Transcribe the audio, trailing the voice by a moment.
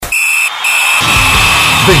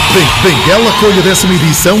Benguela acolhe a 10ª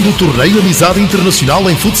edição do Torneio Amizade Internacional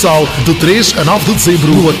em Futsal, de 3 a 9 de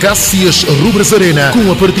dezembro, no Acácias Rubras Arena,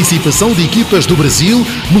 com a participação de equipas do Brasil,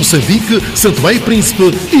 Moçambique, Santo Meio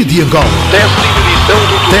Príncipe e de Angola.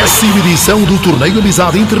 10ª edição do Torneio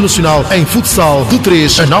Amizade Internacional em Futsal, de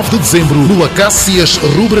 3 a 9 de dezembro, no Acácias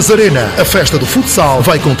Rubras Arena. A festa do futsal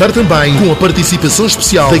vai contar também com a participação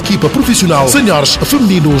especial da equipa profissional Senhores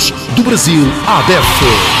Femininos do Brasil, ADF.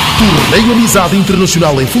 Torneio Amizade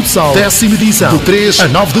Internacional em Futsal, 10ª edição, de 3 a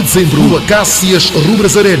 9 de dezembro, no Acácias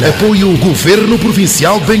Rubras Arena. Apoio Governo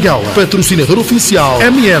Provincial de Benguela. Patrocinador oficial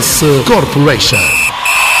MS Corporation.